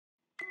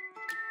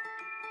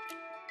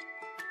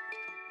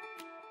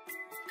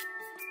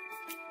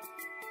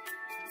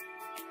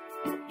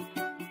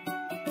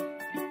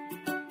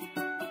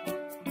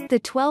The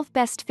 12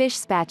 best fish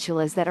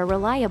spatulas that are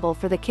reliable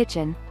for the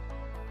kitchen.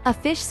 A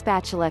fish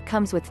spatula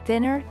comes with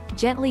thinner,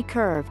 gently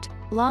curved,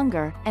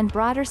 longer, and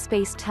broader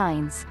spaced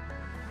tines.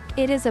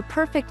 It is a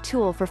perfect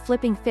tool for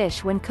flipping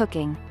fish when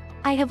cooking.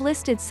 I have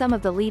listed some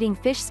of the leading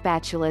fish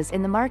spatulas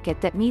in the market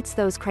that meets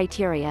those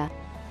criteria.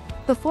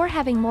 Before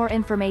having more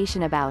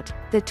information about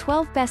the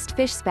 12 best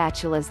fish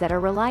spatulas that are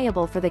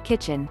reliable for the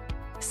kitchen,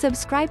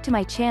 subscribe to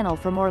my channel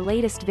for more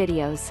latest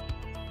videos.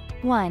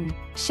 1.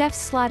 Chef's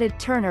Slotted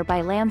Turner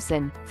by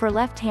Lamson, for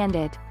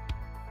left-handed.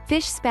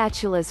 Fish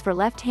spatulas for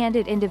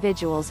left-handed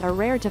individuals are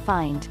rare to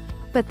find,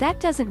 but that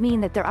doesn't mean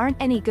that there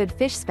aren't any good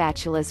fish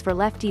spatulas for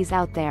lefties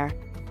out there.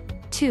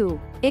 2.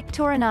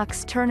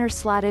 Victorinox Turner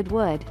Slotted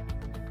Wood.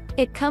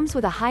 It comes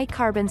with a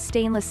high-carbon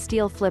stainless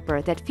steel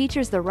flipper that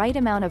features the right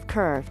amount of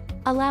curve,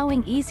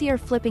 allowing easier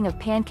flipping of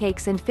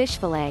pancakes and fish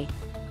fillet.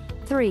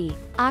 3.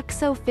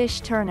 OXO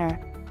Fish Turner.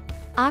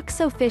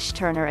 OXO Fish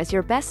Turner is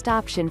your best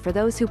option for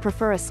those who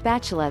prefer a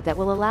spatula that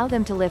will allow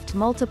them to lift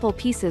multiple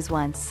pieces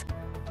once.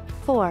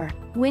 4.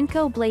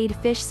 Winco Blade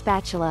Fish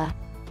Spatula.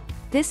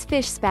 This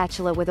fish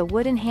spatula with a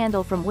wooden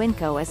handle from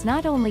Winco is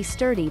not only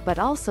sturdy but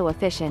also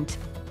efficient.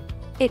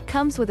 It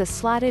comes with a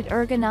slotted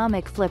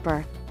ergonomic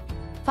flipper.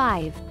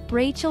 5.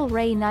 Rachel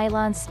Ray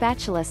Nylon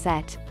Spatula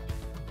Set.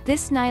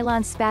 This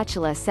nylon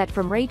spatula set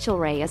from Rachel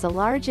Ray is a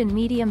large and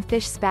medium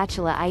fish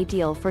spatula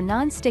ideal for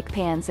non-stick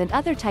pans and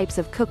other types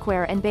of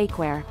cookware and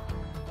bakeware.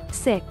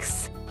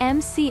 6.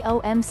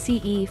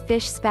 MCOMCE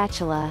Fish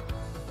Spatula.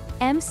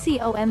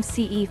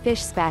 MCOMCE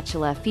Fish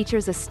Spatula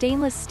features a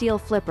stainless steel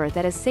flipper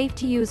that is safe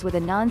to use with a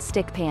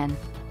non-stick pan.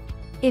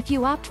 If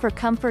you opt for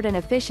comfort and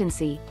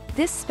efficiency,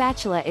 this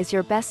spatula is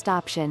your best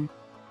option.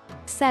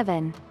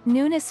 7.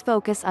 Nunes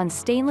Focus on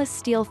Stainless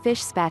Steel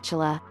Fish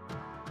Spatula.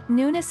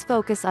 Nunes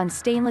Focus on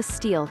Stainless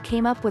Steel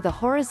came up with a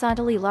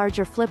horizontally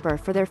larger flipper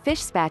for their fish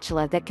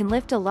spatula that can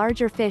lift a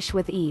larger fish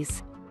with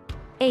ease.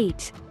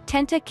 8.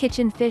 Tenta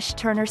Kitchen Fish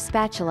Turner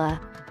Spatula.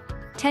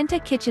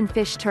 Tenta Kitchen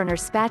Fish Turner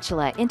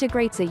Spatula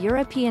integrates a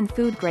European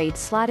food-grade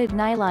slotted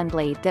nylon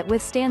blade that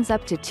withstands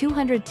up to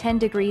 210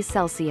 degrees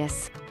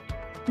Celsius.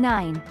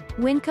 9.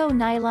 Winco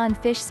Nylon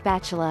Fish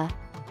Spatula.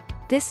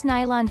 This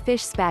nylon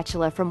fish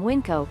spatula from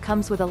Winco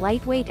comes with a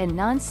lightweight and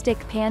non-stick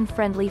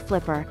pan-friendly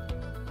flipper.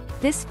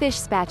 This fish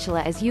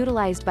spatula is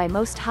utilized by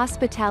most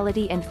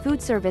hospitality and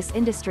food service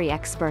industry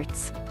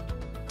experts.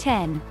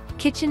 10.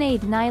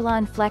 KitchenAid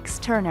Nylon Flex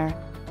Turner.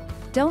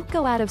 Don't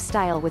go out of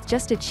style with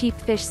just a cheap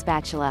fish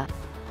spatula.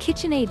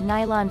 KitchenAid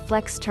Nylon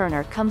Flex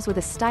Turner comes with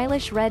a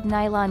stylish red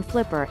nylon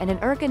flipper and an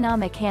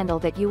ergonomic handle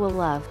that you will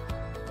love.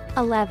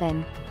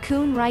 11.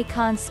 Kuhn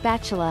Rikon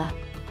Spatula.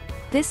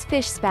 This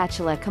fish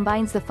spatula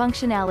combines the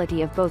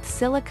functionality of both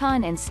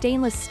silicone and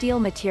stainless steel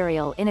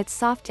material in its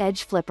soft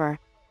edge flipper.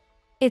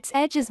 Its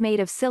edge is made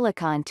of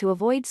silicone to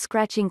avoid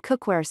scratching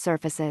cookware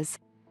surfaces.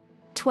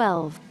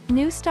 12.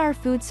 New Star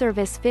Food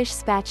Service Fish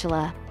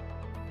Spatula.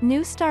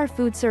 New Star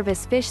Food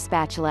Service Fish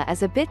Spatula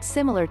is a bit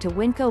similar to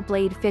Winco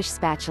Blade Fish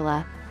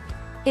Spatula.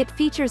 It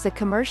features a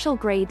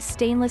commercial-grade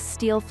stainless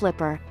steel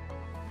flipper.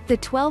 The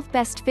 12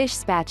 best fish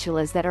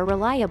spatulas that are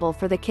reliable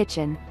for the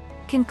kitchen.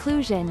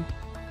 Conclusion.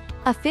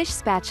 A fish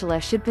spatula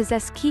should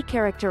possess key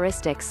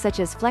characteristics such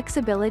as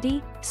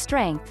flexibility,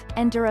 strength,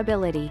 and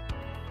durability.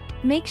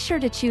 Make sure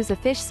to choose a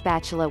fish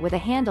spatula with a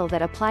handle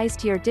that applies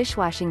to your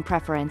dishwashing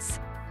preference.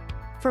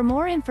 For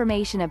more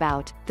information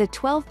about the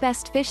 12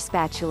 best fish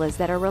spatulas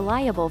that are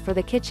reliable for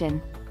the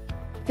kitchen,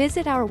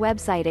 visit our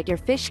website at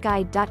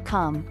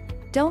yourfishguide.com.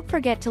 Don't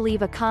forget to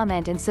leave a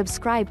comment and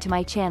subscribe to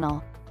my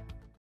channel.